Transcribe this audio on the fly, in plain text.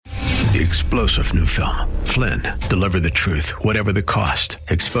The explosive new film, Flynn, deliver the truth, whatever the cost,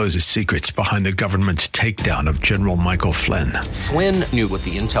 exposes secrets behind the government's takedown of General Michael Flynn. Flynn knew what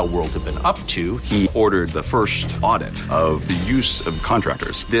the intel world had been up to. He ordered the first audit of the use of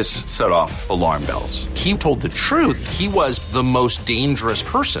contractors. This set off alarm bells. He told the truth. He was the most dangerous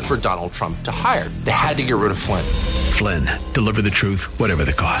person for Donald Trump to hire. They had to get rid of Flynn. Flynn, deliver the truth, whatever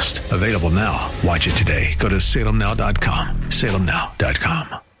the cost. Available now. Watch it today. Go to salemnow.com.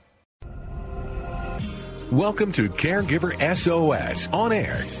 salemnow.com. Welcome to Caregiver SOS On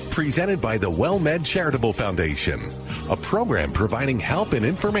Air, presented by the WellMed Charitable Foundation, a program providing help and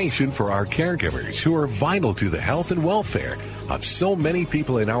information for our caregivers who are vital to the health and welfare of so many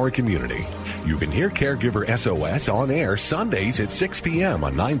people in our community. You can hear Caregiver SOS On Air Sundays at 6 p.m.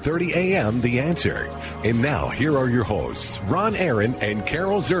 on 9:30 a.m. The Answer. And now, here are your hosts, Ron Aaron and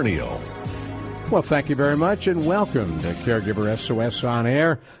Carol Zernial. Well, thank you very much, and welcome to Caregiver SOS On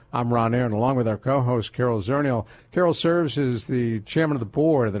Air. I'm Ron Aaron, along with our co-host, Carol Zernial. Carol serves as the chairman of the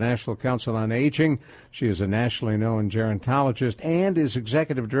board of the National Council on Aging. She is a nationally known gerontologist and is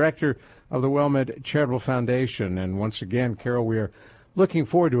executive director of the WellMed Charitable Foundation. And once again, Carol, we are looking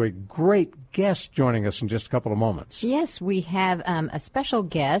forward to a great guest joining us in just a couple of moments. Yes, we have a special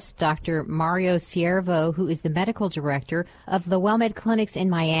guest, Dr. Mario Ciervo, who is the medical director of the WellMed clinics in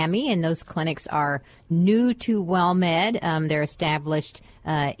Miami, and those clinics are new to WellMed. They're established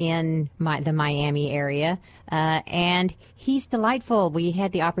in the Miami area, and he's delightful. We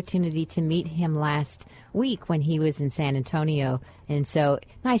had the opportunity to meet him last week when he was in San Antonio, and so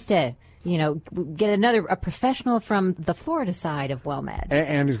nice to get a professional from the Florida side of WellMed.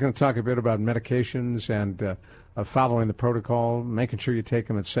 And he's going to talk a bit about medications and following the protocol, making sure you take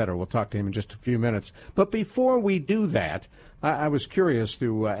them, et cetera. We'll talk to him in just a few minutes. But before we do that, I was curious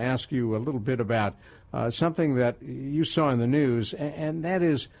to ask you a little bit about something that you saw in the news, and that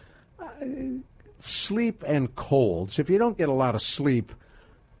is sleep and colds. If you don't get a lot of sleep,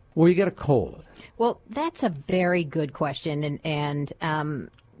 will you get a cold? Well, that's a very good question, and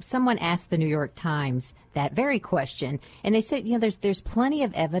someone asked the New York Times that very question, and they said, there's plenty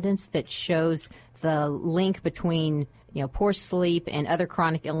of evidence that shows the link between, poor sleep and other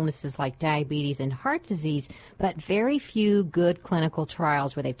chronic illnesses like diabetes and heart disease, but very few good clinical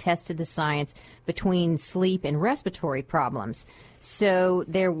trials where they've tested the science between sleep and respiratory problems. So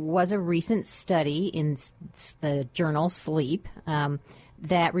there was a recent study in the journal Sleep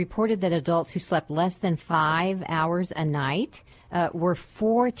that reported that adults who slept less than 5 hours a night were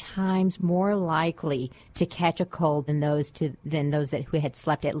 4 times more likely to catch a cold than those who had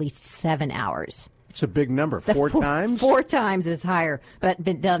slept at least 7 hours. It's a big number. Four times? 4 times is higher. But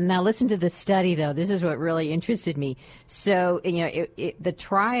now listen to the study, though. This is what really interested me. So, the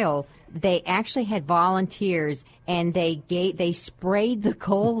trial, they actually had volunteers, and they sprayed the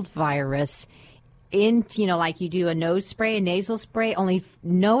cold virus in, like you do a nose spray, a nasal spray, only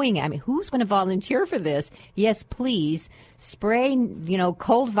knowing, who's going to volunteer for this? Yes, please, spray,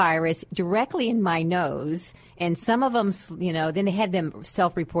 cold virus directly in my nose. And some of them, then they had them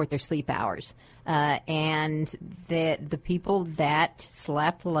self-report their sleep hours. And the people that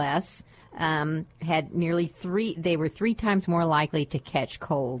slept less had they were 3 times more likely to catch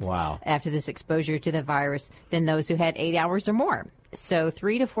cold. Wow. After this exposure to the virus than those who had 8 hours or more. So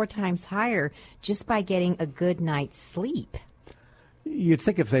 3 to 4 times higher just by getting a good night's sleep. You'd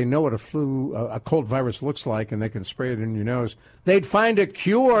think if they know what a cold virus looks like and they can spray it in your nose, they'd find a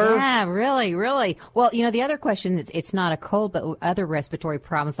cure. Yeah, really, really. Well, the other question, it's not a cold, but other respiratory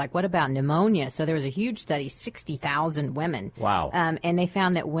problems, like what about pneumonia? So there was a huge study, 60,000 women. Wow. And they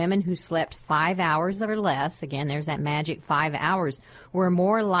found that women who slept 5 hours or less, again, there's that magic 5 hours, were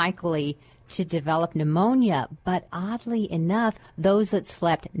more likely to develop pneumonia. But oddly enough, those that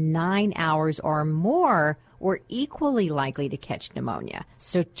slept 9 hours or more were equally likely to catch pneumonia.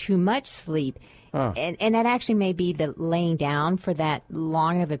 So too much sleep. And that actually may be the laying down for that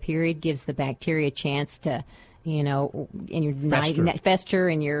long of a period gives the bacteria a chance to, in your fester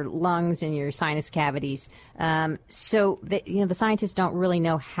in your lungs and your sinus cavities. So the scientists don't really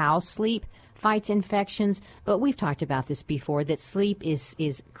know how sleep fights infections, but we've talked about this before, that sleep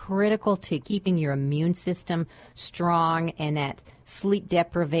is critical to keeping your immune system strong, and that sleep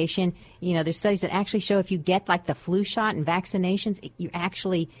deprivation, there's studies that actually show if you get like the flu shot and vaccinations,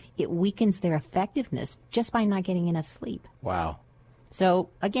 it weakens their effectiveness just by not getting enough sleep. Wow. So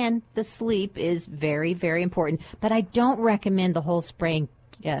again, the sleep is very, very important, but I don't recommend the whole spraying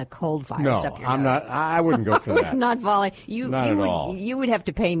cold virus up your I'm nose. not. I wouldn't go for that. Not volunteer. Not at all. You would have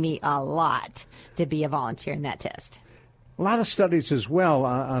to pay me a lot to be a volunteer in that test. A lot of studies as well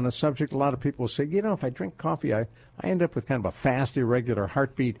on a subject. A lot of people say, if I drink coffee, I end up with kind of a fast, irregular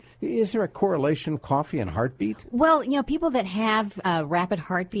heartbeat. Is there a correlation, coffee and heartbeat? Well, people that have rapid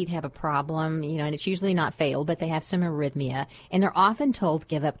heartbeat have a problem, and it's usually not fatal, but they have some arrhythmia, and they're often told to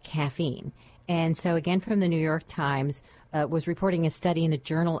give up caffeine. And so, again, from the New York Times, was reporting a study in the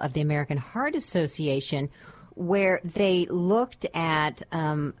Journal of the American Heart Association where they looked at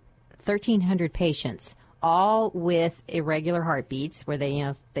 1,300 patients, all with irregular heartbeats, where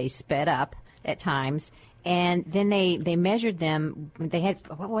they sped up at times, and then they measured them. They had,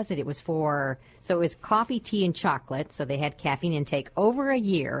 what was it? It was so it was coffee, tea, and chocolate. So they had caffeine intake over a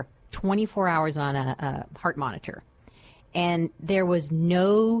year, 24 hours on a heart monitor, and there was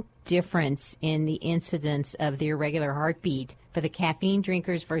no difference in the incidence of the irregular heartbeat for the caffeine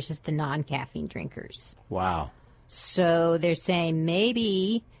drinkers versus the non-caffeine drinkers. Wow! So they're saying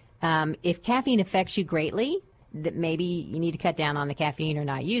maybe. If caffeine affects you greatly, that maybe you need to cut down on the caffeine or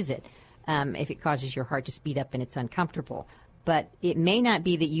not use it if it causes your heart to speed up and it's uncomfortable. But it may not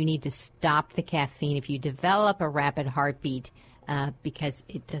be that you need to stop the caffeine if you develop a rapid heartbeat because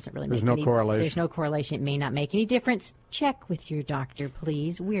it doesn't really make any correlation. There's no correlation. It may not make any difference. Check with your doctor,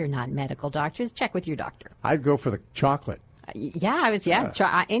 please. We're not medical doctors. Check with your doctor. I'd go for the chocolate.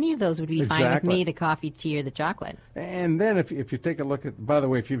 Any of those would be fine with me, the coffee, tea, or the chocolate. And then if you take a look at, by the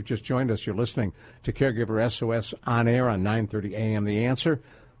way, if you've just joined us, you're listening to Caregiver SOS on air on 9:30 a.m. The Answer.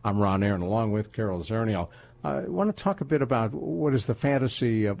 I'm Ron Aaron, along with Carol Zernial. I want to talk a bit about what is the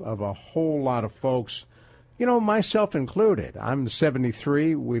fantasy of a whole lot of folks, myself included. I'm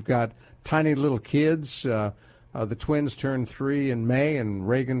 73. We've got tiny little kids. The twins turn 3 in May, and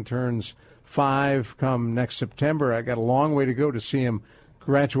Reagan turns 5 come next September. I got a long way to go to see him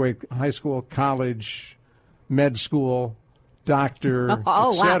graduate high school, college, med school, doctor,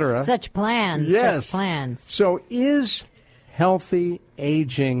 etc. Wow. Such plans. Yes. Such plans. So is healthy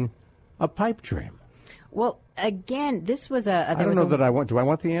aging a pipe dream? Well, again, this was a... I don't know that I want... Do I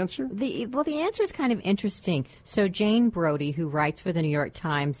want the answer? The answer is kind of interesting. So Jane Brody, who writes for the New York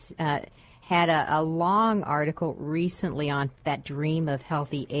Times, had a long article recently on that dream of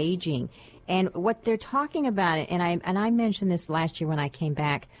healthy aging. And what they're talking about, and I mentioned this last year when I came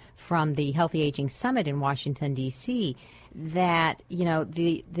back from the Healthy Aging Summit in Washington, D.C., that,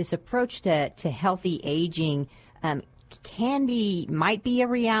 this approach to healthy aging might be a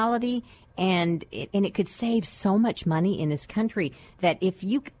reality, and it could save so much money in this country that if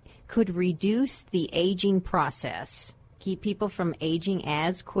you could reduce the aging process, keep people from aging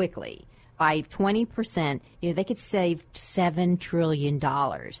as quickly by 20%, they could save $7 trillion.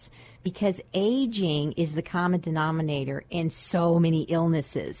 Because aging is the common denominator in so many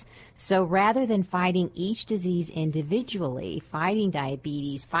illnesses. So rather than fighting each disease individually, fighting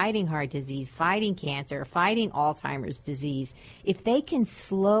diabetes, fighting heart disease, fighting cancer, fighting Alzheimer's disease, if they can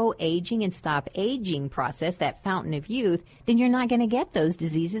slow aging and stop aging process, that fountain of youth, then you're not going to get those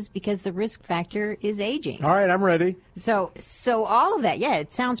diseases because the risk factor is aging. All right, I'm ready. So all of that,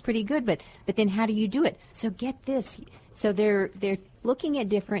 it sounds pretty good, but then how do you do it? So get this. So they're looking at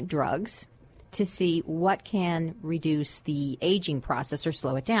different drugs to see what can reduce the aging process or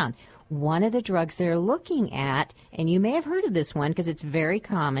slow it down. One of the drugs they're looking at, and you may have heard of this one because it's very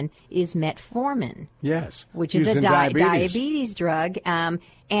common, is metformin. Yes. Which is a diabetes drug. And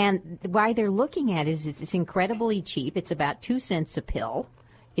why they're looking at it is it's incredibly cheap. It's about 2 cents a pill.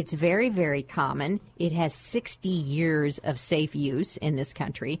 It's very, very common. It has 60 years of safe use in this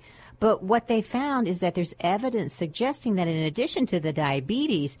country. But what they found is that there's evidence suggesting that in addition to the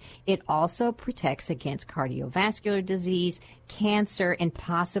diabetes, it also protects against cardiovascular disease, cancer, and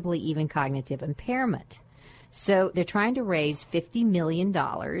possibly even cognitive impairment. So they're trying to raise $50 million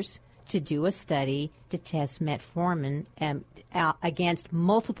to do a study to test metformin against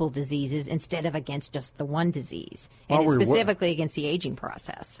multiple diseases instead of against just the one disease, and specifically against the aging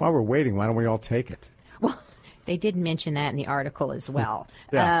process. While we're waiting, why don't we all take it? Well, they did mention that in the article as well.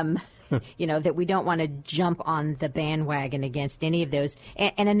 Yeah. That we don't want to jump on the bandwagon against any of those.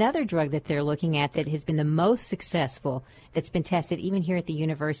 And another drug that they're looking at that has been the most successful, that's been tested even here at the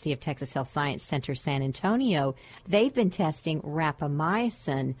University of Texas Health Science Center, San Antonio, they've been testing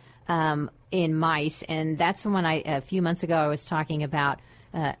rapamycin in mice. And that's the one a few months ago I was talking about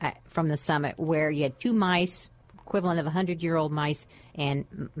from the summit, where you had 2 mice, equivalent of 100-year-old mice, and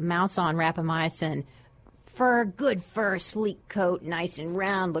mouse on rapamycin. Good fur, sleek coat, nice and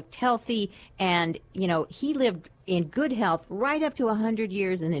round, looked healthy. And, he lived in good health right up to 100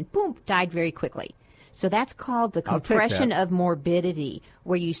 years and then, boom, died very quickly. So that's called the compression of morbidity,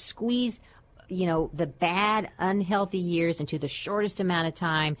 where you squeeze, the bad, unhealthy years into the shortest amount of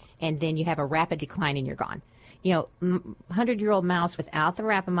time, and then you have a rapid decline and you're gone. 100-year-old mouse without the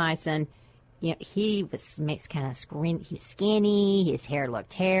rapamycin, he was kind of he was skinny. His hair looked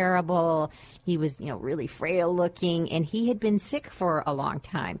terrible. He was, really frail looking, and he had been sick for a long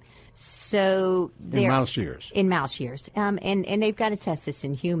time. So in mouse years. And they've got to test this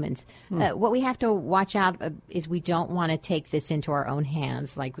in humans. What we have to watch out is we don't want to take this into our own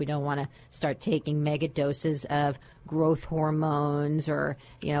hands. Like, we don't want to start taking mega doses of growth hormones or,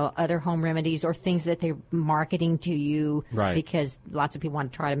 other home remedies or things that they're marketing to you. Right. Because lots of people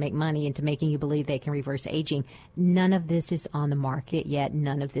want to try to make money into making you believe they can reverse aging. None of this is on the market yet.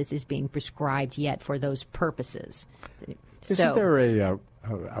 None of this is being prescribed yet for those purposes. Isn't there a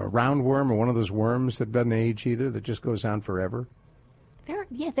roundworm or one of those worms that doesn't age either, that just goes on forever?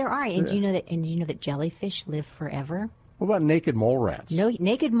 There are. And do you know that jellyfish live forever? What about naked mole rats? No,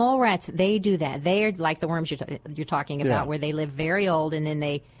 naked mole rats, they do that. They are like the worms you're talking about, where they live very old and then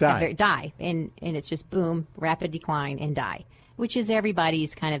they die. And it's just boom, rapid decline and die, which is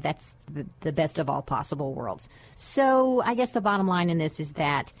everybody's kind of, that's the best of all possible worlds. So I guess the bottom line in this is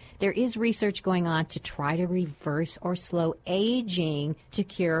that there is research going on to try to reverse or slow aging to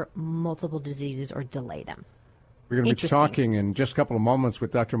cure multiple diseases or delay them. We're going to be talking in just a couple of moments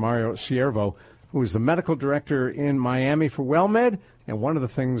with Dr. Mario Ciervo, who is the medical director in Miami for WellMed. And one of the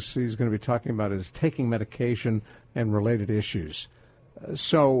things he's going to be talking about is taking medication and related issues.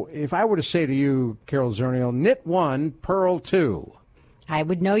 So if I were to say to you, Carol Zernial, knit 1, purl 2. I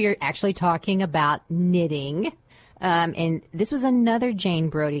would know you're actually talking about knitting. And this was another Jane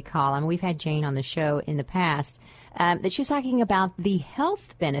Brody column. We've had Jane on the show in the past. That she was talking about the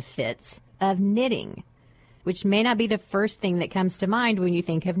health benefits of knitting, which may not be the first thing that comes to mind when you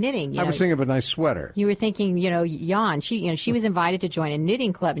think of knitting. I was thinking of a nice sweater. You were thinking, yawn. She was invited to join a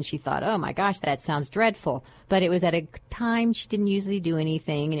knitting club, and she thought, oh, my gosh, that sounds dreadful. But it was at a time she didn't usually do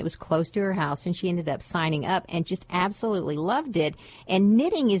anything, and it was close to her house, and she ended up signing up and just absolutely loved it. And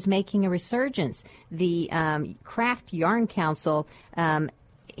knitting is making a resurgence. The Craft Yarn Council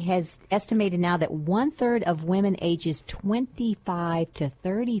has estimated now that 1/3 of women ages 25 to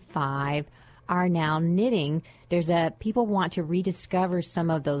 35 are now knitting. People want to rediscover some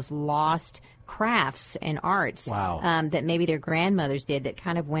of those lost crafts and arts that maybe their grandmothers did that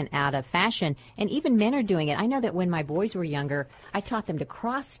kind of went out of fashion. And even men are doing it. I know that when my boys were younger, I taught them to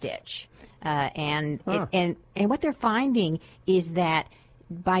cross stitch. And what they're finding is that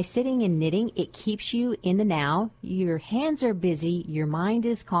by sitting and knitting, it keeps you in the now. Your hands are busy. Your mind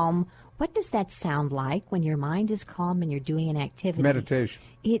is calm. What does that sound like when your mind is calm and you're doing an activity? Meditation.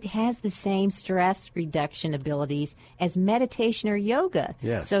 It has the same stress reduction abilities as meditation or yoga.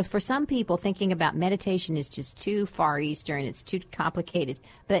 Yes. So for some people, thinking about meditation is just too Far Eastern. It's too complicated.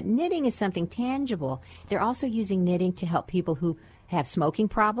 But knitting is something tangible. They're also using knitting to help people who have smoking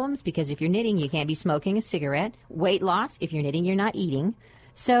problems, because if you're knitting, you can't be smoking a cigarette. Weight loss, if you're knitting, you're not eating.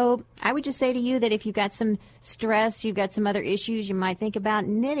 So I would just say to you that if you've got some stress, you've got some other issues, you might think about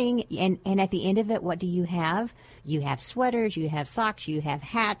knitting. And at the end of it, what do you have? You have sweaters, you have socks, you have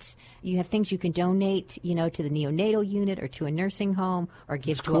hats, you have things you can donate, to the neonatal unit or to a nursing home or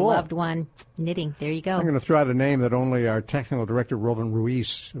give to a loved one. Knitting, there you go. I'm going to throw out a name that only our technical director, Roland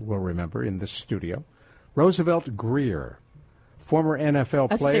Ruiz, will remember in this studio. Roosevelt Greer, former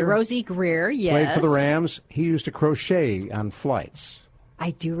NFL player. Rosie Greer, yes. Played for the Rams. He used to crochet on flights. I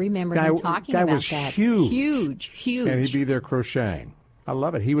do remember him talking about that. Guy was huge. Huge. And he'd be there crocheting. I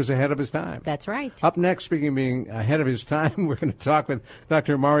love it. He was ahead of his time. That's right. Up next, speaking of being ahead of his time, we're going to talk with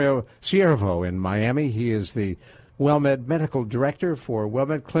Dr. Mario Ciervo in Miami. He is the WellMed Medical Director for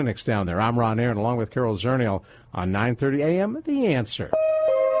WellMed Clinics down there. I'm Ron Aaron, along with Carol Zernial on 9:30 a.m. The Answer.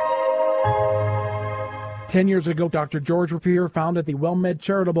 10 years ago, Dr. George Rapier founded the WellMed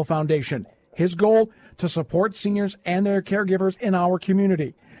Charitable Foundation. His goal, to support seniors and their caregivers in our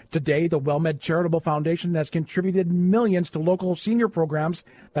community. Today, the WellMed Charitable Foundation has contributed millions to local senior programs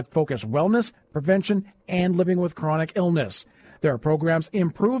that focus wellness, prevention, and living with chronic illness. Their programs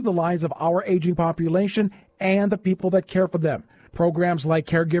improve the lives of our aging population and the people that care for them. Programs like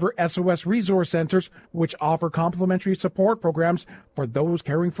Caregiver SOS Resource Centers, which offer complimentary support programs for those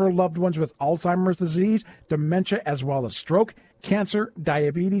caring for loved ones with Alzheimer's disease, dementia, as well as stroke, cancer,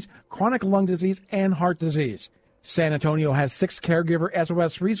 diabetes, chronic lung disease, and heart disease. San Antonio has 6 Caregiver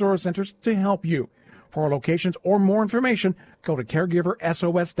SOS Resource Centers to help you. For locations or more information, go to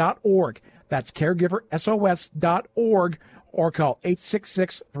caregiversos.org. That's caregiversos.org, or call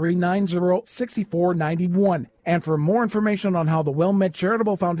 866-390-6491. And for more information on how the WellMed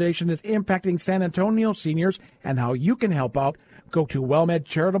Charitable Foundation is impacting San Antonio seniors and how you can help out, go to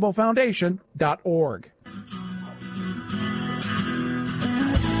wellmedcharitablefoundation.org.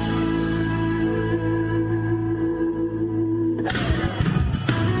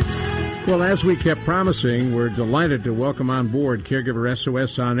 Well, as we kept promising, we're delighted to welcome on board Caregiver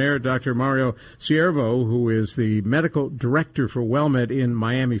SOS On Air, Dr. Mario Ciervo, who is the medical director for WellMed in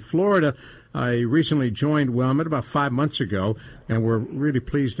Miami, Florida. I recently joined WellMed about 5 months ago, and we're really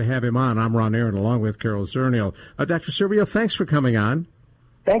pleased to have him on. I'm Ron Aaron, along with Carol Zernial. Dr. Ciervo, thanks for coming on.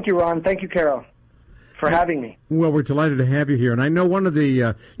 Thank you, Ron. Thank you, Carol, for having me. Well, we're delighted to have you here. And I know one of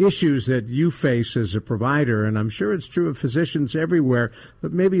the issues that you face as a provider, and I'm sure it's true of physicians everywhere,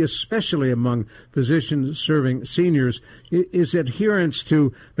 but maybe especially among physicians serving seniors, is adherence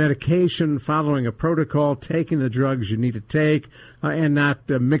to medication, following a protocol, taking the drugs you need to take, and not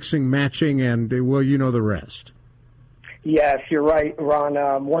mixing, matching, and, well, you know the rest. Yes, you're right,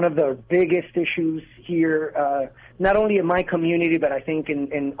 Ron. One of the biggest issues here, not only in my community, but I think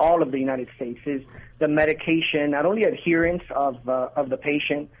in all of the United States, is the medication, not only adherence of the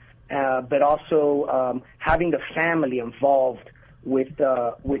patient, but also having the family involved with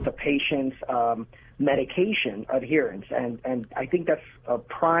the patient's medication adherence. And I think that's a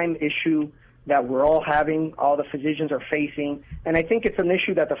prime issue that we're all having, all the physicians are facing. And I think it's an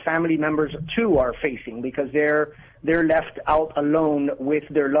issue that the family members, too, are facing, because they're left out alone with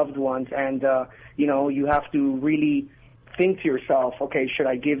their loved ones. And, you have to really think to yourself, okay, should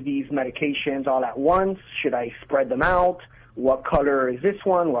I give these medications all at once? Should I spread them out? What color is this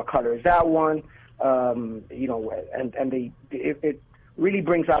one? What color is that one? It really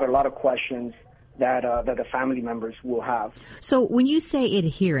brings out a lot of questions that the family members will have. So when you say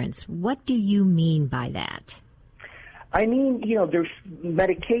adherence, what do you mean by that? I mean, there's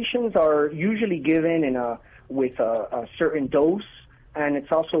medications are usually given with a certain dose, and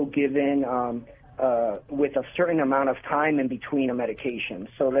it's also given with a certain amount of time in between a medication.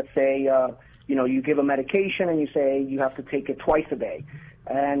 So let's say, you give a medication and you say you have to take it twice a day.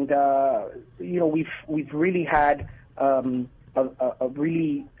 And, we've really had a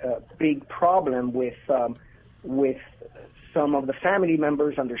really big problem with some of the family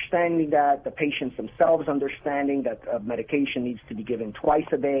members understanding that, the patients themselves understanding that medication needs to be given twice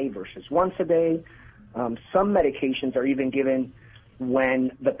a day versus once a day. Some medications are even given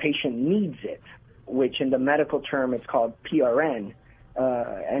when the patient needs it, which in the medical term is called PRN.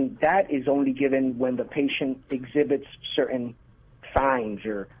 And that is only given when the patient exhibits certain signs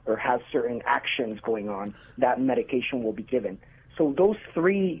or has certain actions going on. That medication will be given. So those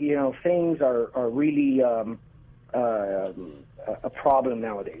three, things are really a problem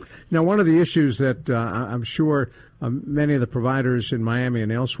nowadays. Now, one of the issues that I'm sure many of the providers in Miami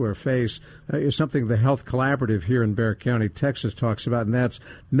and elsewhere face is something the Health Collaborative here in Bexar County, Texas, talks about, and that's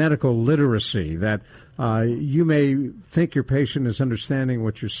medical literacy, that you may think your patient is understanding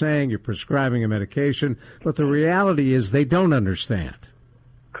what you're saying, you're prescribing a medication, but the reality is they don't understand.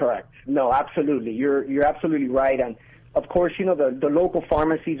 Correct. No, absolutely. You're absolutely right. And, of course, the local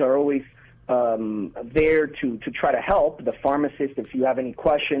pharmacies are always there to try to help. The pharmacist, if you have any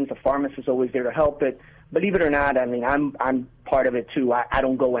questions, the pharmacist is always there to help. But believe it or not, I mean, I'm part of it too. I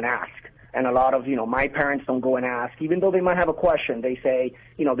don't go and ask. And a lot of, my parents don't go and ask. Even though they might have a question, they say,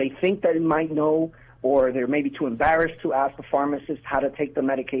 they think that they might know, or they're maybe too embarrassed to ask the pharmacist how to take the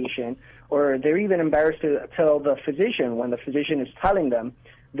medication, or they're even embarrassed to tell the physician when the physician is telling them.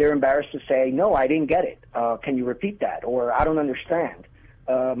 They're embarrassed to say, no, I didn't get it. Can you repeat that? Or I don't understand.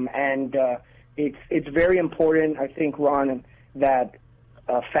 It's very important, I think, Ron, that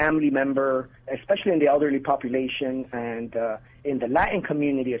a family member, especially in the elderly population and in the Latin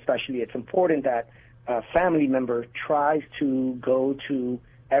community especially, it's important that a family member tries to go to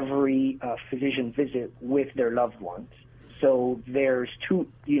every physician visit with their loved ones. So there's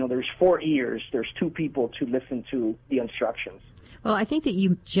 4 ears, there's 2 people to listen to the instructions. Well, I think that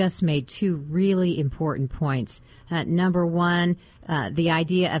you just made 2 really important points. Number one, the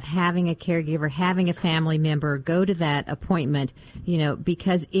idea of having a caregiver, having a family member go to that appointment,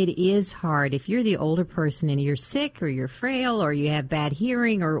 because it is hard. If you're the older person and you're sick or you're frail or you have bad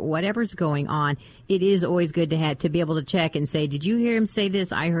hearing or whatever's going on, it is always good to be able to check and say, did you hear him say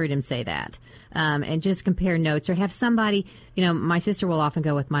this? I heard him say that. And just compare notes, or have somebody, my sister will often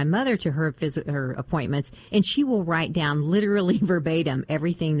go with my mother to her appointments, and she will write down literally verbatim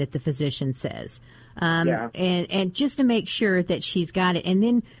everything that the physician says. And just to make sure that she's got it, and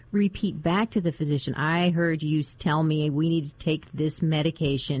then repeat back to the physician, I heard you tell me we need to take this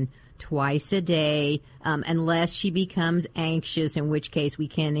medication twice a day, unless she becomes anxious, in which case we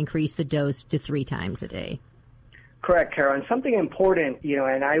can increase the dose to 3 times a day. Correct, Carol. And something important,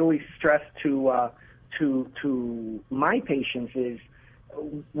 and I always stress to my patients is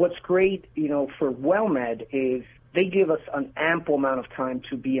what's great, for WellMed is they give us an ample amount of time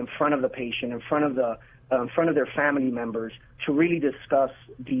to be in front of the patient, in front of the in front of their family members to really discuss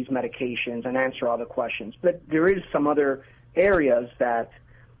these medications and answer all the questions. But there is some other areas that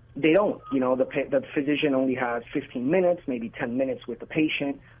they don't. The physician only has 15 minutes, maybe 10 minutes with the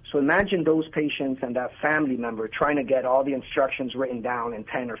patient. So imagine those patients and that family member trying to get all the instructions written down in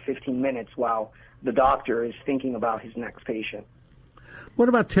 10 or 15 minutes while the doctor is thinking about his next patient. What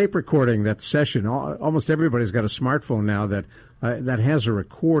about tape recording that session? Almost everybody's got a smartphone now that has a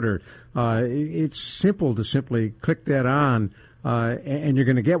recorder. It's simple to simply click that on, and you're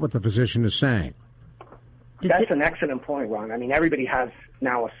going to get what the physician is saying. That's an excellent point, Ron. I mean, everybody has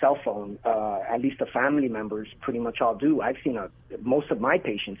now a cell phone. At least the family members pretty much all do. I've seen most of my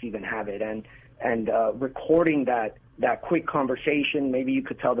patients even have it, and recording that quick conversation. Maybe you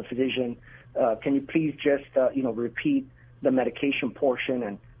could tell the physician, "Can you please just repeat the medication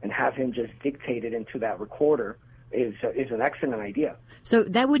portion and have him just dictate it into that recorder," is an excellent idea. So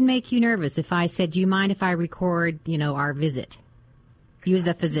that would make you nervous if I said, "Do you mind if I record, our visit?" You as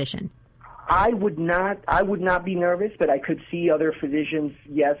a physician. I would not be nervous, but I could see other physicians,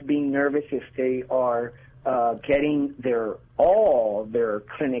 yes, being nervous if they are getting all their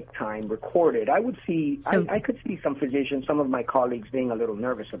clinic time recorded. I could see some physicians, some of my colleagues, being a little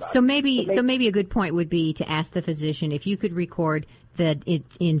nervous about it. So maybe a good point would be to ask the physician if you could record the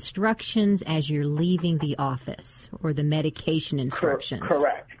instructions as you're leaving the office, or the medication instructions.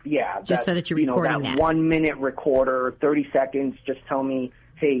 Correct. Yeah. Just so that you're recording that. 1 minute recorder, 30 seconds. Just tell me,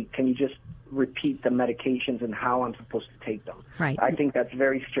 hey, can you just repeat the medications and how I'm supposed to take them? Right. I think that's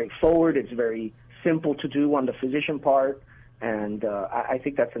very straightforward. It's very simple to do on the physician part, and I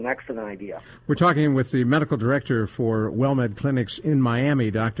think that's an excellent idea. We're talking with the medical director for WellMed Clinics in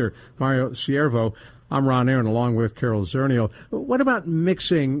Miami, Dr. Mario Ciervo. I'm Ron Aaron, along with Carol Zernial. What about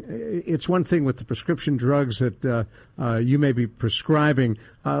mixing? It's one thing with the prescription drugs that you may be prescribing.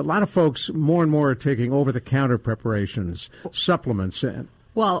 A lot of folks more and more are taking over-the-counter preparations, supplements.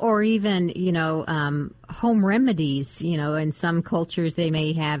 Well, or even, home remedies. In some cultures they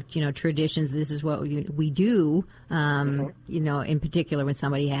may have, traditions. This is what we do, in particular when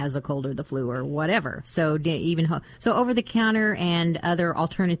somebody has a cold or the flu or whatever. So so over-the-counter and other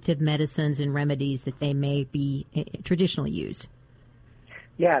alternative medicines and remedies that they may be traditionally used.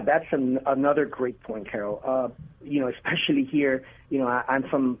 Yeah, that's another great point, Carol. Especially here, I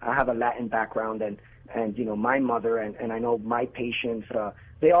have a Latin background, and my mother and I know my patients,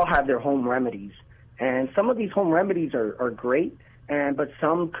 they all have their home remedies. And some of these home remedies are great, but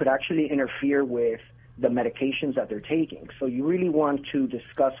some could actually interfere with the medications that they're taking. So you really want to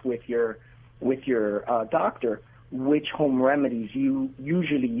discuss with your doctor which home remedies you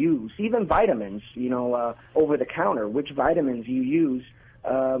usually use, even vitamins, over the counter, which vitamins you use,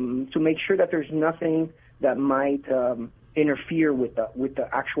 to make sure that there's nothing that might interfere with the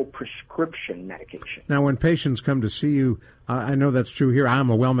actual prescription medication. Now, when patients come to see you, I know that's true here. I'm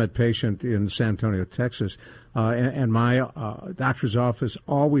a WellMed patient in San Antonio, Texas, and my doctor's office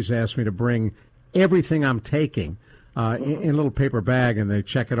always asks me to bring everything I'm taking in a little paper bag, and they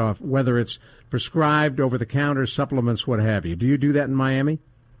check it off, whether it's prescribed, over-the-counter, supplements, what have you. Do you do that in Miami?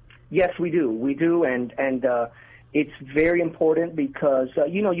 Yes, we do. We do, and it's very important because,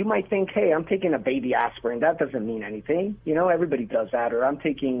 you might think, hey, I'm taking a baby aspirin. That doesn't mean anything. Everybody does that. Or I'm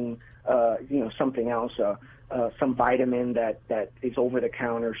taking, something else, some vitamin that is over the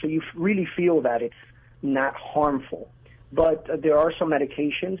counter. So you really feel that it's not harmful. But there are some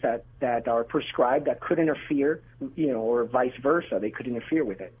medications that are prescribed that could interfere, or vice versa. They could interfere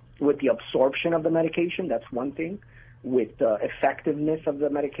with it. With the absorption of the medication, that's one thing. With the effectiveness of the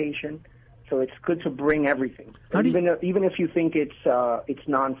medication. So it's good to bring everything, even if you think it's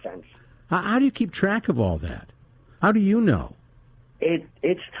nonsense. How do you keep track of all that? How do you know?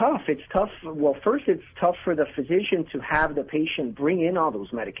 It's tough. It's tough. Well, first, it's tough for the physician to have the patient bring in all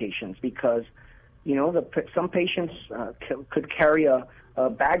those medications because, some patients could carry a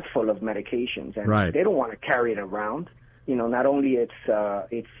bag full of medications, and right. They don't want to carry it around. Not only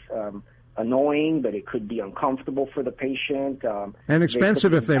it's annoying, but it could be uncomfortable for the patient. And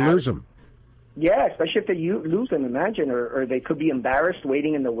expensive if they lose them. Yeah, especially if they lose them, imagine, or they could be embarrassed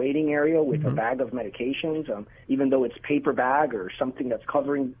waiting in the waiting area with a bag of medications, even though it's paper bag or something that's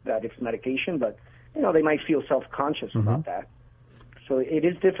covering that it's medication, but, they might feel self-conscious about that. So it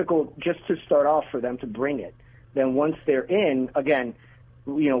is difficult just to start off for them to bring it. Then once they're in, again,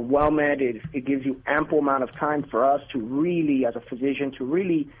 WellMed, it gives you ample amount of time for us to really, as a physician, to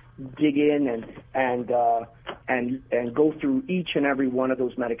really dig in and go through each and every one of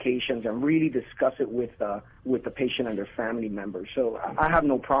those medications and really discuss it with the patient and their family members. So I have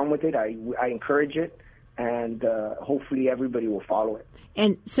no problem with it. I encourage it, and hopefully everybody will follow it.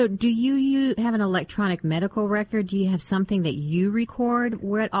 And so do you have an electronic medical record? Do you have something that you record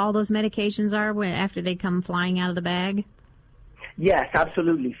what all those medications are after they come flying out of the bag? Yes,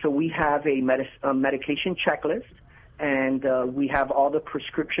 absolutely. So we have a medication checklist, and we have all the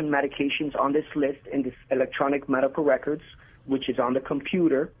prescription medications on this list in this electronic medical records, which is on the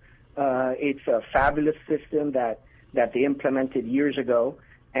computer. It's a fabulous system that they implemented years ago,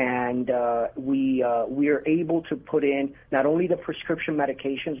 and we are able to put in not only the prescription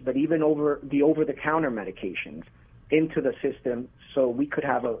medications, but even over-the-counter medications into the system, so we could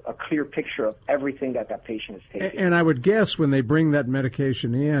have a clear picture of everything that patient is taking. And I would guess when they bring that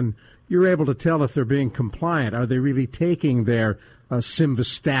medication in, you're able to tell if they're being compliant. Are they really taking their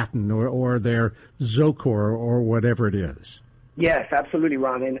simvastatin or their Zocor or whatever it is? Yes, absolutely,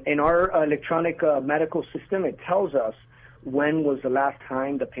 Ron. In our electronic medical system, it tells us when was the last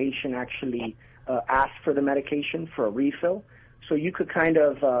time the patient actually asked for the medication for a refill. So you could kind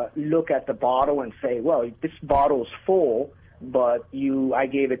of look at the bottle and say, well, this bottle's full, but I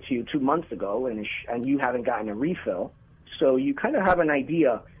gave it to you 2 months ago, and you haven't gotten a refill. So you kind of have an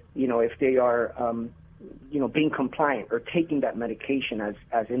idea, if they are, being compliant or taking that medication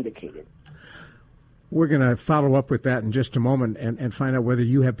as indicated. We're going to follow up with that in just a moment and find out whether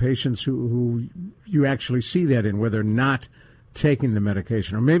you have patients who you actually see that in, where they're not taking the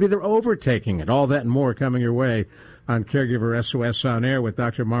medication, or maybe they're overtaking it. All that and more coming your way on Caregiver SOS On Air with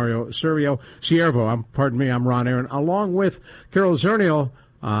Dr. Mario Ciervo. I'm Ron Aaron, along with Carol Zernial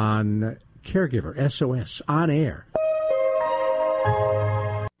on Caregiver SOS On Air.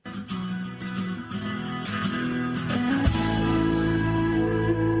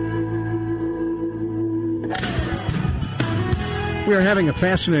 We are having a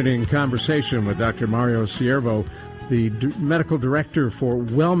fascinating conversation with Dr. Mario Ciervo, the medical director for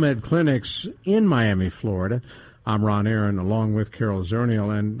WellMed Clinics in Miami, Florida. I'm Ron Aaron, along with Carol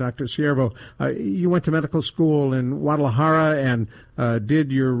Zernial. And Dr. Ciervo, you went to medical school in Guadalajara and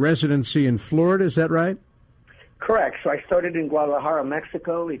did your residency in Florida, is that right? Correct. So I started in Guadalajara,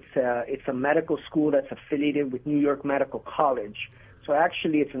 Mexico. It's a medical school that's affiliated with New York Medical College. So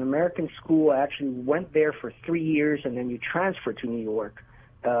actually, it's an American school. I actually went there for 3 years, and then you transfer to New York,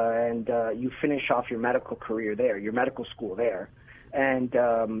 and you finish off your medical career there, your medical school there. And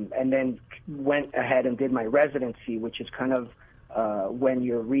then went ahead and did my residency, which is kind of when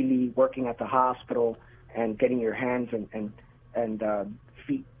you're really working at the hospital and getting your hands and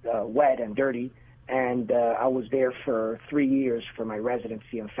feet wet and dirty. And I was there for 3 years for my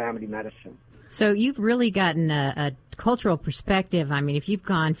residency in family medicine. So you've really gotten a cultural perspective. I mean, if you've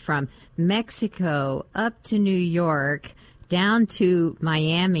gone from Mexico up to New York, down to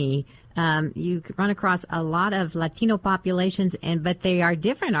Miami, you run across a lot of Latino populations, but they are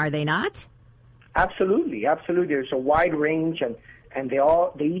different, are they not? Absolutely. There's a wide range, and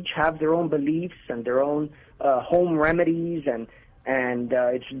they each have their own beliefs and their own home remedies, and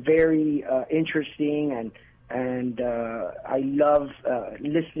it's very interesting, and I love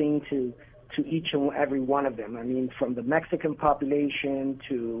listening to each and every one of them. I mean, from the Mexican population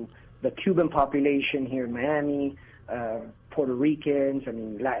to the Cuban population here in Miami, Puerto Ricans. I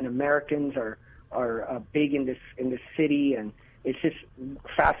mean, Latin Americans are big in this city, and it's just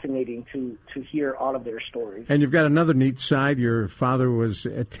fascinating to hear all of their stories. And you've got another neat side. Your father was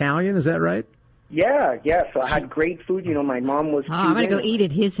Italian, is that right? Yeah. So I had great food. My mom was Cuban. I'm going to go eat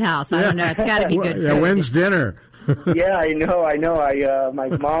at his house. I don't know. It's got to be good food. Yeah, when's dinner? Yeah, I know. My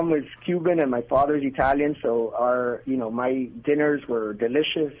mom was Cuban and my father's Italian, so my dinners were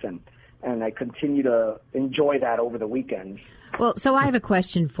delicious, and I continue to enjoy that over the weekends. Well, so I have a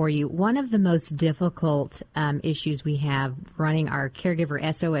question for you. One of the most difficult issues we have running our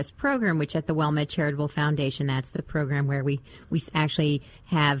Caregiver SOS program, which at the WellMed Charitable Foundation, that's the program where we actually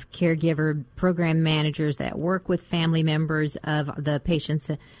have caregiver program managers that work with family members of the patients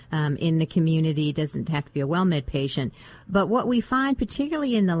in the community. It doesn't have to be a WellMed patient. But what we find,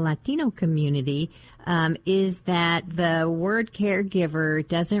 particularly in the Latino community, is that the word caregiver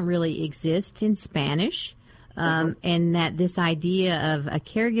doesn't really exist in Spanish. And that this idea of a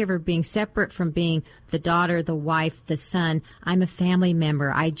caregiver being separate from being the daughter, the wife, the son, I'm a family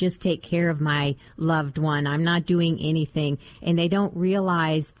member. I just take care of my loved one. I'm not doing anything. And they don't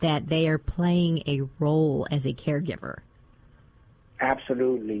realize that they are playing a role as a caregiver.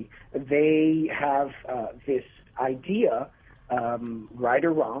 Absolutely. They have this idea, right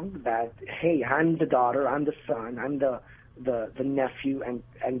or wrong, that, hey, I'm the daughter, I'm the son, I'm the nephew,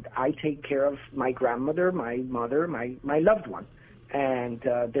 and I take care of my grandmother, my mother, my loved one. And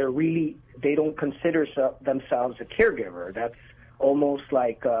they don't consider themselves a caregiver. That's almost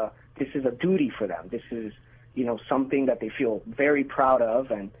like this is a duty for them. This is, something that they feel very proud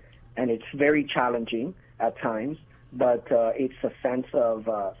of, and it's very challenging at times, but it's a sense of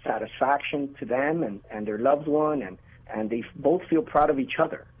satisfaction to them and their loved one, and they both feel proud of each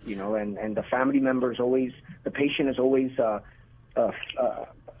other, and the family member is always, the patient is always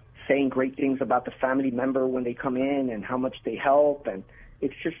saying great things about the family member when they come in and how much they help, and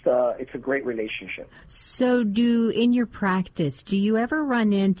it's just it's a great relationship. So in your practice, do you ever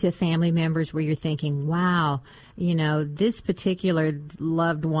run into family members where you're thinking, wow, this particular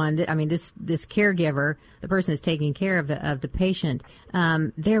loved one, this caregiver, the person that's taking care of the patient,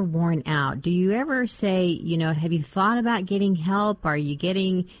 they're worn out. Do you ever say, have you thought about getting help? Are you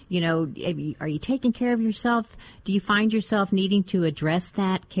getting, are you taking care of yourself? Do you find yourself needing to address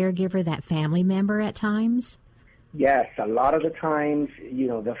that caregiver, that family member at times? Yes, a lot of the times,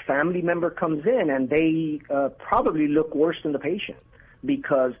 the family member comes in and they probably look worse than the patient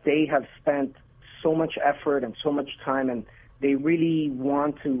because they have spent so much effort and so much time, and they really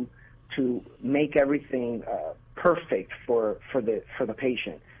want to make everything perfect for the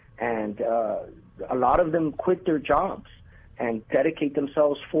patient. And a lot of them quit their jobs and dedicate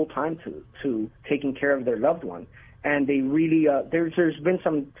themselves full time to taking care of their loved one. And they really there's been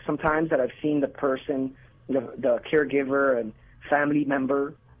some times that I've seen the person, the caregiver and family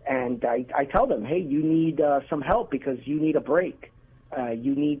member, and I tell them, hey, you need some help because you need a break.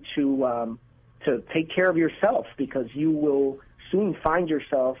 You need to take care of yourself because you will soon find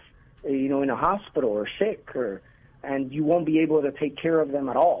yourself, in a hospital or sick, and you won't be able to take care of them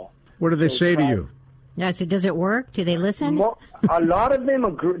at all. What do they say to you? Yeah, so does it work? Do they listen? Well, a lot of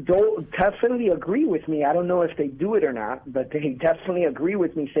them definitely agree with me. I don't know if they do it or not, but they definitely agree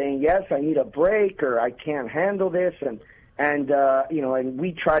with me saying, yes, I need a break or I can't handle this. And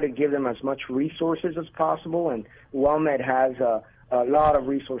we try to give them as much resources as possible. And WellMed has a lot of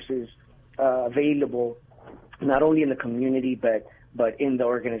resources available, not only in the community, but in the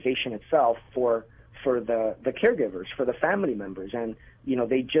organization itself for the caregivers, for the family members. And,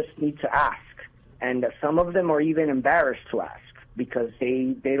 they just need to ask. And some of them are even embarrassed to ask because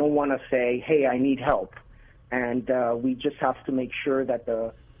they don't want to say, hey, I need help. And we just have to make sure that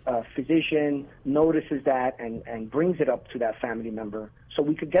the physician notices that and brings it up to that family member so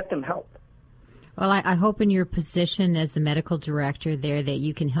we could get them help. Well, I hope in your position as the medical director there that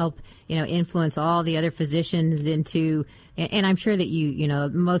you can help, influence all the other physicians into, and I'm sure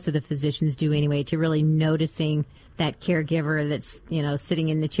that most of the physicians do anyway, to really noticing that caregiver that's, sitting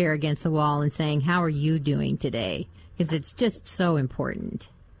in the chair against the wall and saying, how are you doing today? Because it's just so important.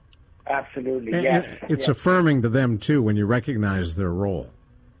 Absolutely, yes. And it's affirming to them, too, when you recognize their role.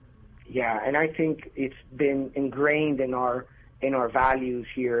 Yeah, and I think it's been ingrained in our values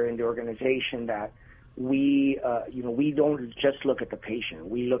here in the organization that we don't just look at the patient.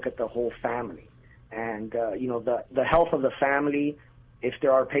 We look at the whole family. And, the health of the family, if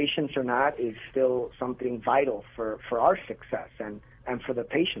there are patients or not, is still something vital for our success and for the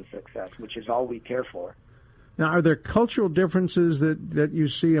patient's success, which is all we care for. Now, are there cultural differences that you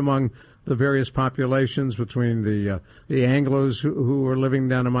see among the various populations between the Anglos who are living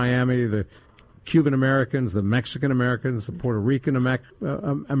down in Miami, the Cuban Americans, the Mexican Americans, the Puerto Rican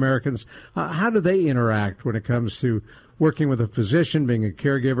Americans? How do they interact when it comes to working with a physician, being a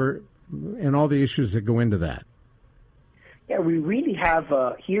caregiver, and all the issues that go into that? Yeah, we really have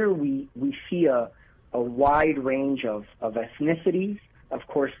here we see a wide range of ethnicities. Of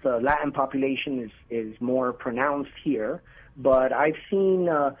course, the Latin population is more pronounced here, but I've seen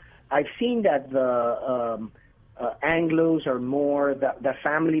that the Anglos are more the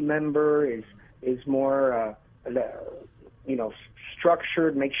family member is more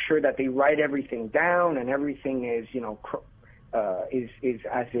structured. Make sure that they write everything down and everything is is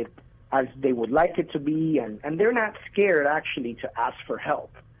as they would like it to be, and they're not scared actually to ask for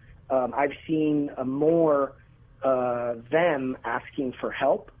help. I've seen more them asking for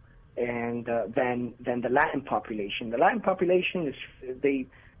help and than the Latin population. The Latin population is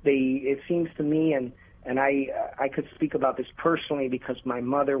it seems to me, and I could speak about this personally because my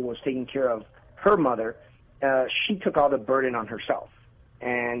mother was taking care of her mother. She took all the burden on herself,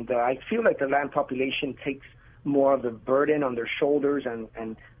 and I feel like the Latin population takes more of the burden on their shoulders,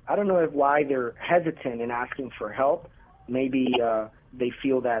 and I don't know why they're hesitant in asking for help. Maybe they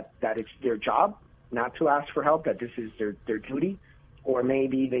feel that it's their job not to ask for help, that this is their duty, or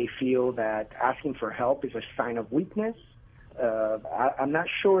maybe they feel that asking for help is a sign of weakness. I'm not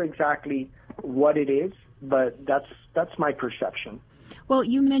sure exactly what it is, but that's my perception. Well,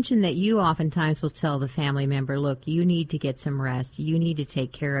 you mentioned that you oftentimes will tell the family member, look, you need to get some rest. You need to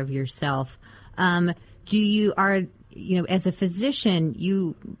take care of yourself. as a physician,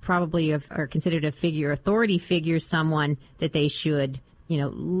 you probably are considered a authority figure, someone that they should,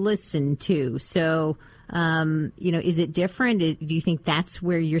 listen to. So, is it different? Do you think that's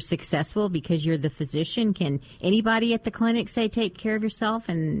where you're successful because you're the physician? Can anybody at the clinic say, take care of yourself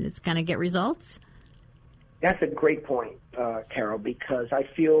and it's going to get results? That's a great point, Carol, because I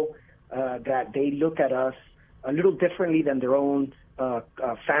feel that they look at us a little differently than their own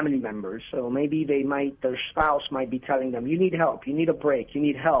family members. So maybe their spouse might be telling them, you need help, you need a break, you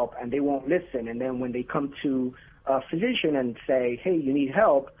need help, and they won't listen. And then when they come to a physician and say, hey, you need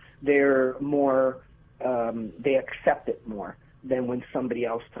help, they're more, they accept it more than when somebody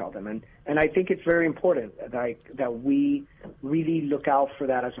else tells them. And I think it's very important that we really look out for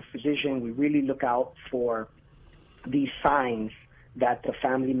that as a physician. We really look out for these signs that the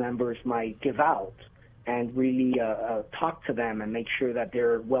family members might give out, and really talk to them and make sure that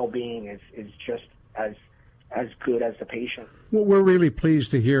their well-being is just as good as the patient. Well, we're really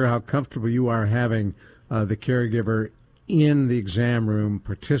pleased to hear how comfortable you are having the caregiver in the exam room,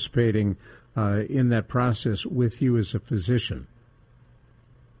 participating in that process with you as a physician.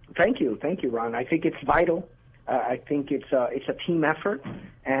 Thank you, Ron. I think it's vital. I think it's a team effort,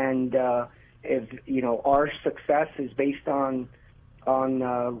 and our success is based on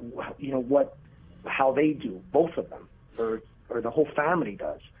how they do, both of them, or the whole family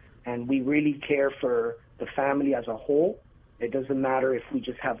does. And we really care for the family as a whole. It doesn't matter if we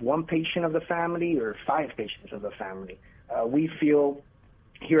just have one patient of the family or 5 patients of the family. We feel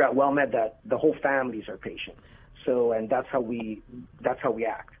here at WellMed that the whole family is our patient. So, and that's how we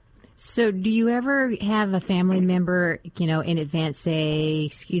act. So do you ever have a family member, in advance say,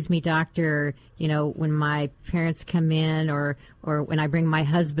 excuse me, doctor, when my parents come in or when I bring my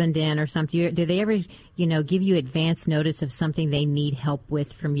husband in or something, do they ever, give you advance notice of something they need help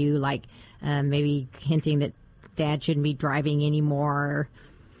with from you, like maybe hinting that dad shouldn't be driving anymore?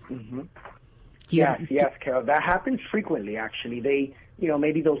 Mm-hmm. Yes, Carol. That happens frequently, actually. They,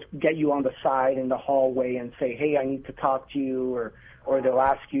 maybe they'll get you on the side in the hallway and say, hey, I need to talk to you, or they'll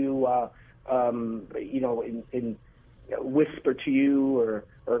ask you, in whisper to you,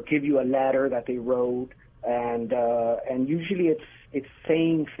 or give you a letter that they wrote, and usually it's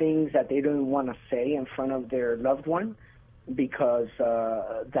saying things that they don't want to say in front of their loved one, because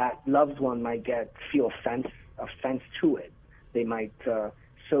that loved one might feel offense to it. They might.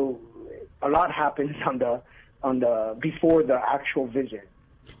 So a lot happens on the before the actual visit.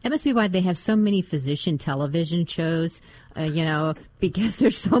 That must be why they have so many physician television shows, because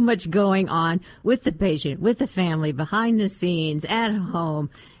there's so much going on with the patient, with the family, behind the scenes, at home.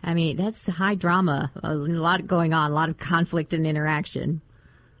 I mean, that's high drama, a lot going on, a lot of conflict and interaction.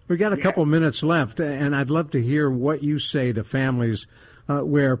 We've got a couple minutes left, and I'd love to hear what you say to families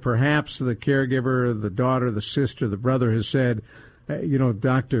where perhaps the caregiver, the daughter, the sister, the brother has said,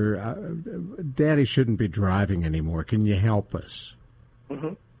 doctor, Daddy shouldn't be driving anymore. Can you help us?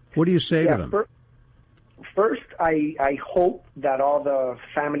 Mm-hmm. What do you say to them? First, I hope that all the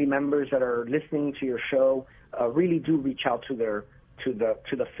family members that are listening to your show really do reach out to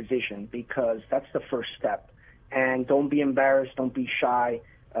the physician, because that's the first step. And don't be embarrassed. Don't be shy.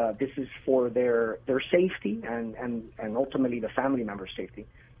 This is for their safety and ultimately the family member's safety.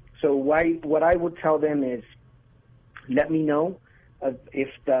 So what I would tell them is, let me know if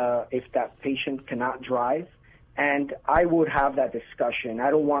that patient cannot drive. And I would have that discussion.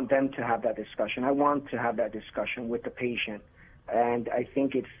 I don't want them to have that discussion. I want to have that discussion with the patient. And I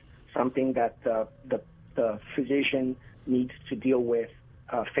think it's something that the physician needs to deal with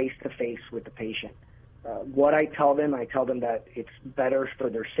face-to-face with the patient. What I tell them that it's better for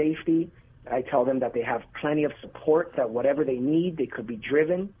their safety. I tell them that they have plenty of support, that whatever they need, they could be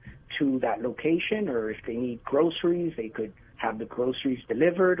driven to that location, or if they need groceries, they could have the groceries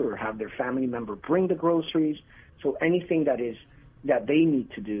delivered or have their family member bring the groceries. So anything that they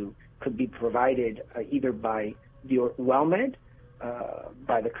need to do could be provided either by the WellMed,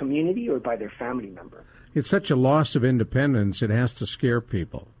 by the community, or by their family member. It's such a loss of independence, it has to scare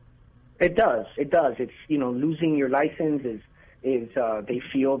people. It does. It's, losing your license is they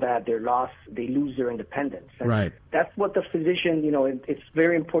feel that they lose their independence. And right. That's what the physician, it's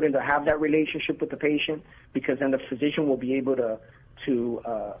very important to have that relationship with the patient, because then the physician will be able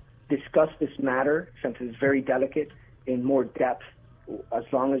to discuss this matter, since it's very delicate, in more depth, as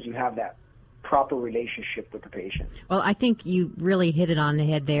long as you have that proper relationship with the patient. Well, I think you really hit it on the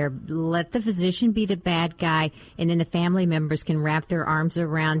head there. Let the physician be the bad guy, and then the family members can wrap their arms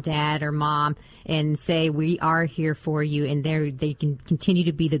around dad or mom and say, we are here for you, and they can continue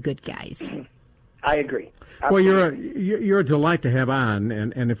to be the good guys. I agree. Absolutely. Well, you're a delight to have on,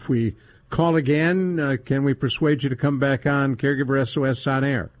 and if we call again? Can we persuade you to come back on Caregiver SOS on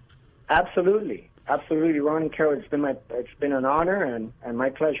air? Absolutely. Absolutely, Ron and Carol. It's been an honor and my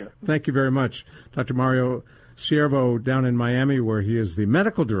pleasure. Thank you very much. Dr. Mario Ciervo down in Miami, where he is the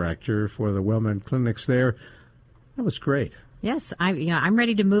medical director for the WellMed clinics there. That was great. Yes, I'm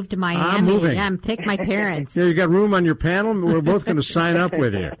ready to move to Miami. I'm moving. Yeah, take my parents. Yeah, you got room on your panel? We're both going to sign up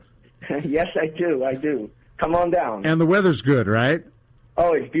with you. Yes, I do. Come on down. And the weather's good, right?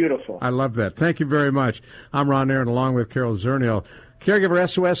 Oh, it's beautiful. I love that. Thank you very much. I'm Ron Aaron, along with Carol Zernial. Caregiver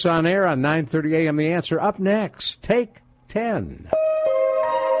SOS on air on 9:30 a.m. The Answer. Up next, Take 10.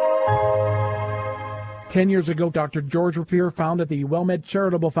 10 years ago, Dr. George Rapier founded the WellMed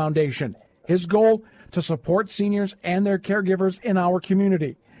Charitable Foundation. His goal, to support seniors and their caregivers in our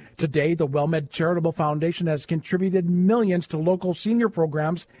community. Today, the WellMed Charitable Foundation has contributed millions to local senior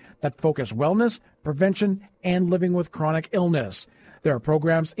programs that focus wellness, prevention, and living with chronic illness. Their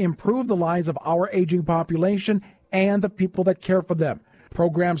programs improve the lives of our aging population and the people that care for them.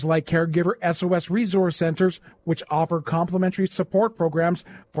 Programs like Caregiver SOS Resource Centers, which offer complimentary support programs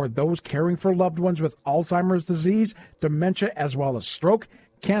for those caring for loved ones with Alzheimer's disease, dementia, as well as stroke,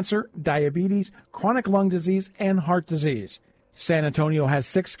 cancer, diabetes, chronic lung disease, and heart disease. San Antonio has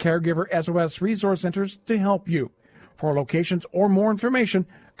 6 Caregiver SOS Resource Centers to help you. For locations or more information,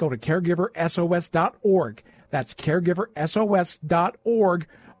 go to caregiversos.org. That's caregiversos.org,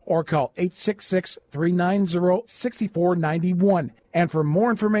 or call 866-390-6491. And for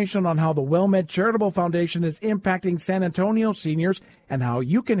more information on how the WellMed Charitable Foundation is impacting San Antonio seniors and how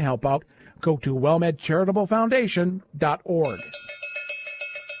you can help out, go to wellmedcharitablefoundation.org.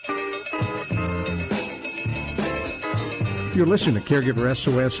 You're listening to Caregiver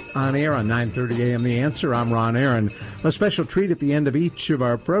SOS on air on 9:30 a.m. The Answer. I'm Ron Aaron. A special treat at the end of each of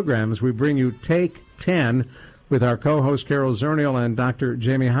our programs. We bring you Take 10 with our co-host Carol Zernial and Dr.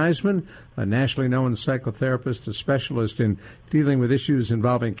 Jamie Heisman, a nationally known psychotherapist, a specialist in dealing with issues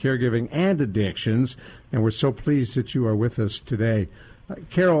involving caregiving and addictions. And we're so pleased that you are with us today.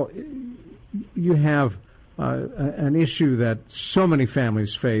 Carol, you have an issue that so many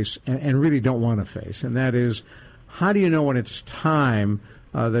families face and really don't want to face, and that is, how do you know when it's time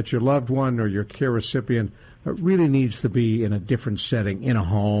that your loved one or your care recipient really needs to be in a different setting, in a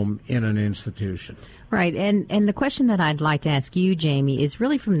home, in an institution? Right, and the question that I'd like to ask you, Jamie, is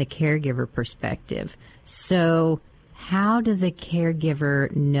really from the caregiver perspective. So how does a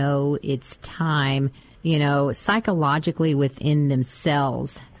caregiver know it's time, psychologically within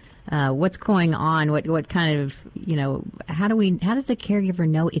themselves? What's going on? What kind of, how does a caregiver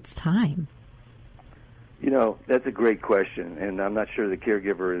know it's time? That's a great question, and I'm not sure the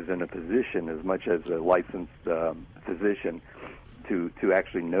caregiver is in a position as much as a licensed physician to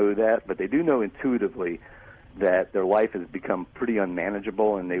actually know that, but they do know intuitively that their life has become pretty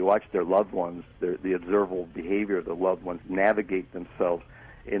unmanageable, and they watch their loved ones, the observable behavior of the loved ones, navigate themselves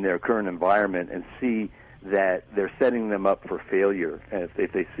in their current environment and see that they're setting them up for failure. And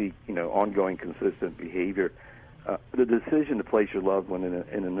if they see, ongoing consistent behavior, the decision to place your loved one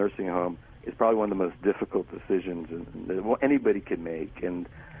in a nursing home is probably one of the most difficult decisions that anybody can make. And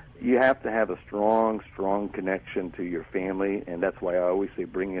you have to have a strong connection to your family, and that's why I always say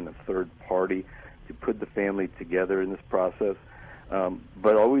bring in a third party to put the family together in this process.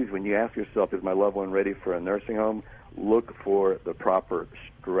 But always, when you ask yourself, is my loved one ready for a nursing home, look for the proper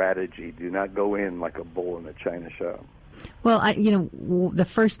strategy. Do not go in like a bull in a china shop. Well, the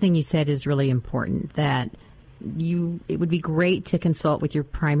first thing you said is really important, that it would be great to consult with your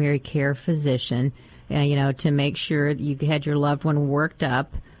primary care physician, to make sure that you had your loved one worked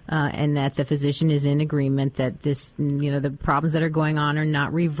up, and that the physician is in agreement that this, the problems that are going on are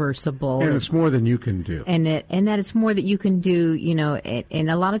not reversible. And it's more than you can do. And that it's more that you can do, and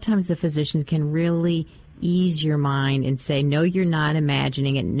a lot of times the physician can really ease your mind and say, no, you're not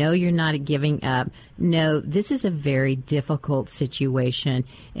imagining it. No, you're not giving up. No, this is a very difficult situation,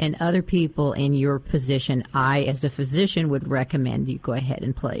 and other people in your position, I, as a physician, would recommend you go ahead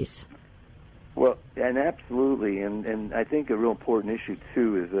and place. Well, and absolutely, and I think a real important issue,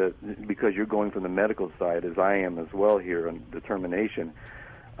 too, is that because you're going from the medical side, as I am as well here on determination,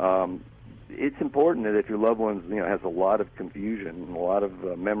 it's important that if your loved one has a lot of confusion and a lot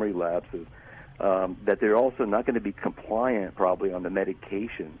of memory lapses, that they're also not going to be compliant probably on the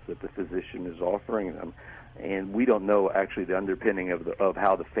medications that the physician is offering them. And we don't know actually the underpinning of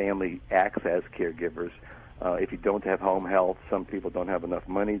how the family acts as caregivers. If you don't have home health, some people don't have enough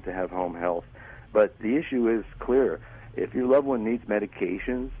money to have home health. But the issue is clear. If your loved one needs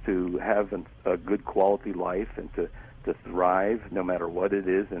medications to have a good quality life and to thrive no matter what it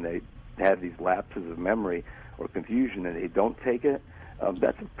is, and they have these lapses of memory or confusion and they don't take it,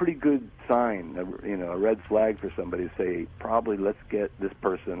 that's a pretty good sign, a red flag for somebody to say, probably let's get this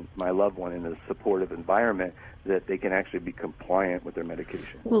person, my loved one, in a supportive environment that they can actually be compliant with their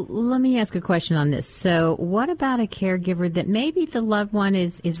medication. Well, let me ask a question on this. So what about a caregiver that maybe the loved one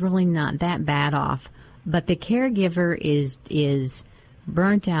is really not that bad off, but the caregiver is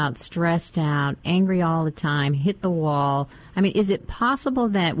burnt out, stressed out, angry all the time, hit the wall? I mean, is it possible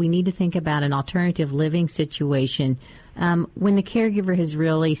that we need to think about an alternative living situation when the caregiver has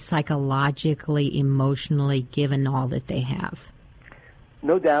really psychologically, emotionally given all that they have?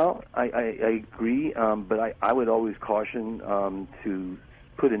 No doubt, I agree, but I would always caution to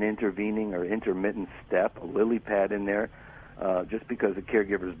put an intervening or intermittent step, a lily pad in there. Just because a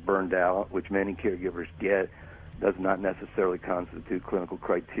caregiver is burned out, which many caregivers get, does not necessarily constitute clinical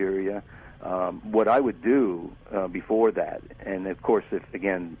criteria. What I would do before that, and of course, if,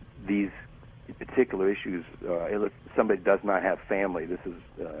 again, these particular issues, if somebody does not have family, this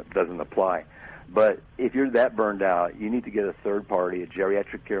doesn't apply. But if you're that burned out, you need to get a third party, a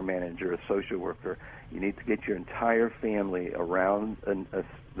geriatric care manager, a social worker. You need to get your entire family around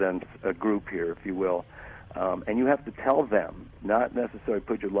a group here, if you will. And you have to tell them, not necessarily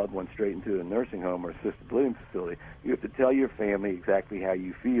put your loved one straight into a nursing home or assisted living facility. You have to tell your family exactly how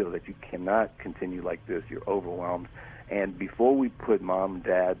you feel, that you cannot continue like this, you're overwhelmed. And before we put mom,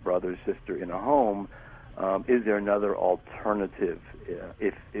 dad, brother, sister in a home, is there another alternative?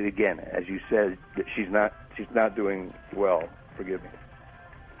 If again, as you said, that she's not doing well, forgive me.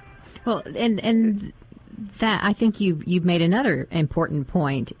 Well, and that, I think you've made another important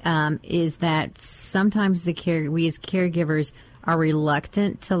point, is that sometimes we as caregivers are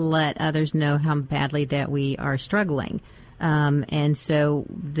reluctant to let others know how badly that we are struggling. And so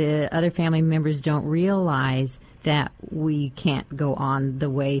the other family members don't realize that we can't go on the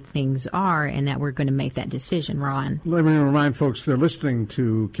way things are and that we're going to make that decision, Ron. Let me remind folks they're listening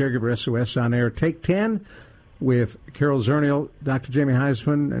to Caregiver SOS on Air, Take 10, with Carol Zernial, Dr. Jamie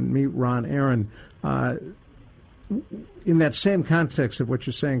Heisman, and me, Ron Aaron. In that same context of what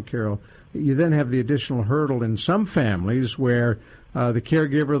you're saying, Carol, you then have the additional hurdle in some families where the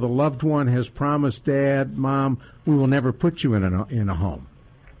caregiver, the loved one, has promised Dad, Mom, we will never put you in a home.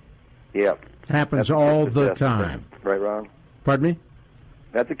 Yeah. Happens all the time. Right, Ron? Pardon me?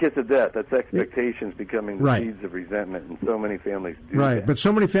 That's a kiss of death. That's expectations becoming the seeds of resentment, and so many families do that. Right, but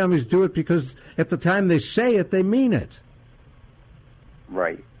so many families do it because at the time they say it, they mean it.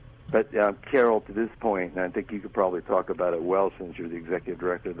 Right. But, Carol, to this point, and I think you could probably talk about it well since you're the executive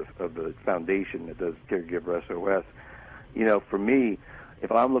director of the foundation that does Caregiver SOS. You know, for me,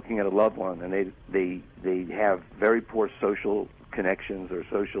 if I'm looking at a loved one and they have very poor social connections or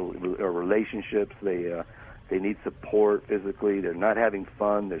social or relationships, they need support physically, they're not having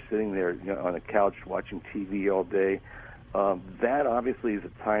fun, they're sitting there on a couch watching TV all day, that obviously is a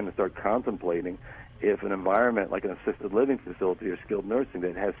time to start contemplating if an environment like an assisted living facility or skilled nursing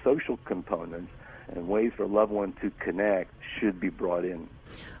that has social components and ways for a loved one to connect should be brought in.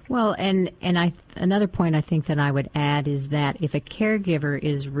 Well, and another point I think that I would add is that if a caregiver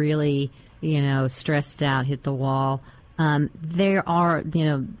is really, stressed out, hit the wall, there are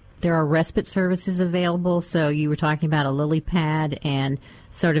respite services available. So you were talking about a lily pad and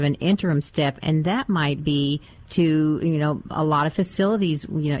sort of an interim step, and that might be to, a lot of facilities,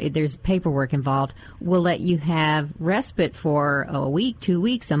 there's paperwork involved, will let you have respite for a week, 2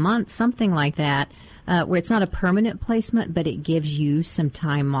 weeks, a month, something like that, where it's not a permanent placement, but it gives you some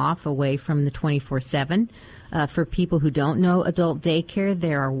time off away from the 24/7. For people who don't know adult daycare,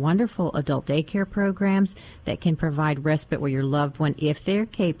 there are wonderful adult daycare programs that can provide respite where your loved one, if they're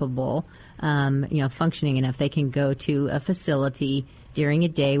capable, functioning enough, they can go to a facility during a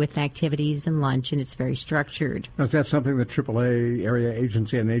day with activities and lunch, and it's very structured. Now, is that something the AAA Area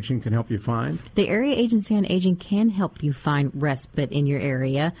Agency on Aging can help you find? The Area Agency on Aging can help you find respite in your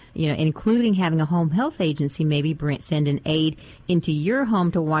area, including having a home health agency maybe send an aide into your home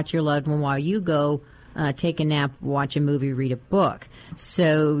to watch your loved one while you go take a nap, watch a movie, read a book.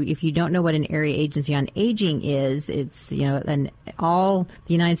 So if you don't know what an area agency on aging is, it's, and all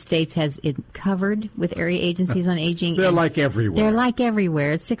the United States has it covered with area agencies on aging. They're like everywhere. They're like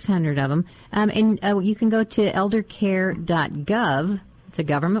everywhere. It's 600 of them. And you can go to eldercare.gov. It's a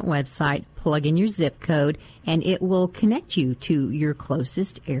government website. Plug in your zip code, and it will connect you to your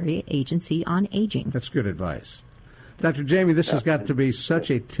closest area agency on aging. That's good advice. Dr. Jamie, this has got to be such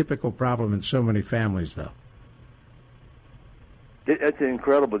a typical problem in so many families, though. It's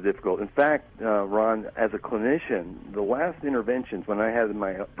incredibly difficult. In fact, Ron, as a clinician, the last interventions when I had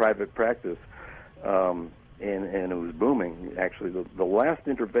my private practice, and it was booming, actually, the last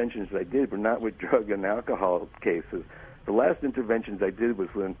interventions I did were not with drug and alcohol cases. The last interventions I did was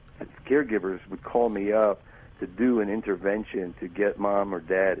when caregivers would call me up to do an intervention to get mom or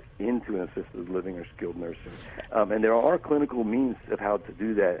dad into an assisted living or skilled nursing. And there are clinical means of how to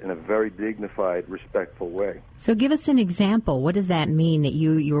do that in a very dignified, respectful way. So give us an example. What does that mean? That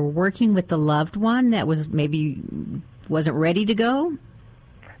you were working with the loved one that was maybe wasn't ready to go?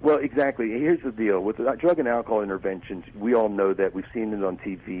 Well, exactly. Here's the deal. With the drug and alcohol interventions, we all know that. We've seen it on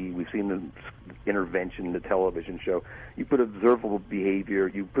TV. We've seen the intervention in the television show. You put observable behavior.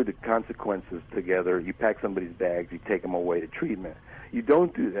 You put the consequences together. You pack somebody's bags. You take them away to treatment. You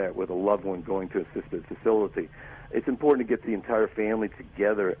don't do that with a loved one going to assisted facility. It's important to get the entire family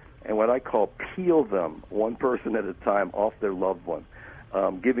together and what I call peel them, one person at a time, off their loved one,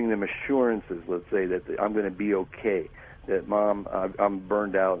 giving them assurances, let's say, that I'm going to be okay, that Mom, I'm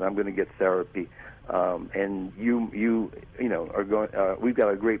burned out, and I'm going to get therapy, and you know, are going. We've got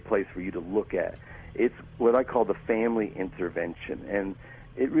a great place for you to look at. It's what I call the family intervention, and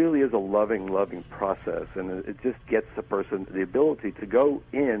it really is a loving process, and it just gets the person the ability to go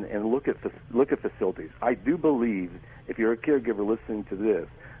in and look at facilities. I do believe, if you're a caregiver listening to this,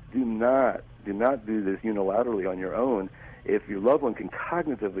 do not do this unilaterally on your own. If your loved one can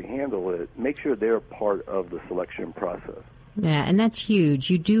cognitively handle it, make sure they're part of the selection process. Yeah, and that's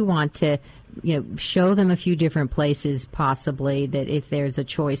huge. You do want to, show them a few different places possibly that if there's a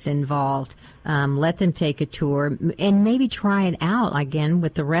choice involved, let them take a tour and maybe try it out again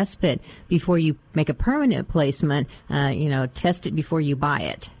with the respite before you make a permanent placement. Test it before you buy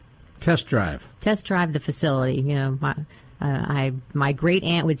it. Test drive the facility. My great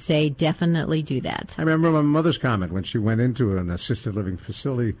aunt would say, definitely do that. I remember my mother's comment when she went into an assisted living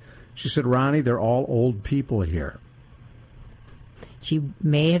facility. She said, Ronnie, they're all old people here. She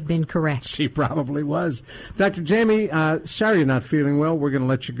may have been correct. She probably was. Dr. Jamie, sorry you're not feeling well. We're going to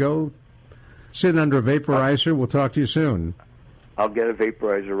let you go. Sitting under a vaporizer. We'll talk to you soon. I'll get a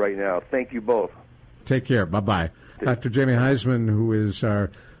vaporizer right now. Thank you both. Take care. Bye-bye. Dr. Jamie Heisman, who is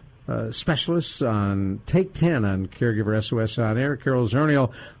our specialist on Take 10 on Caregiver SOS On Air. Carol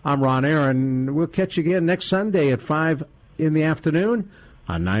Zernial, I'm Ron Aaron. We'll catch you again next Sunday at 5 in the afternoon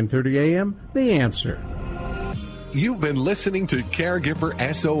on 9:30 a.m. The Answer. You've been listening to Caregiver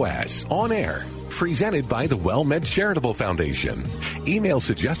SOS On Air, presented by the WellMed Charitable Foundation. Email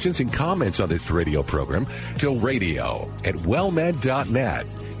suggestions and comments on this radio program to radio@wellmed.net.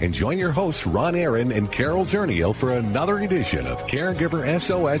 And join your hosts, Ron Aaron and Carol Zernial, for another edition of Caregiver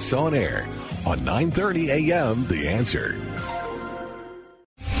SOS On Air on 9:30 a.m. The Answer.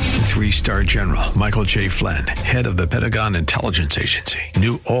 3-star General Michael J. Flynn, head of the Pentagon Intelligence Agency,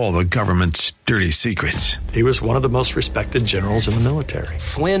 knew all the government's dirty secrets. He was one of the most respected generals in the military.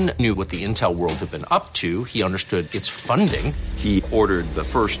 Flynn knew what the intel world had been up to. He understood its funding. He ordered the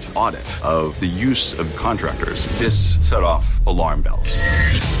first audit of the use of contractors. This set off alarm bells.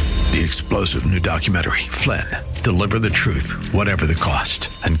 The explosive new documentary, Flynn, Deliver the Truth, Whatever the Cost,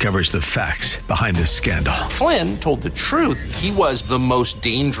 uncovers the facts behind this scandal. Flynn told the truth. He was the most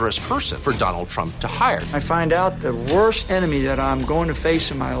dangerous person for Donald Trump to hire. I find out the worst enemy that I'm going to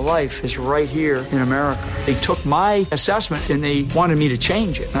face in my life is right here in America. They took my assessment and they wanted me to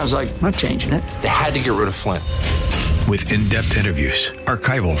change it. And I was like, I'm not changing it. They had to get rid of Flynn. With in-depth interviews,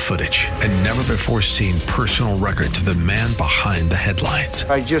 archival footage, and never-before-seen personal records of the man behind the headlines.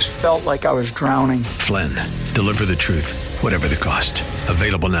 I just felt like I was drowning. Flynn, Deliver the Truth, Whatever the Cost.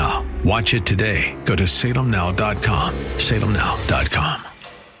 Available now. Watch it today. Go to salemnow.com. salemnow.com.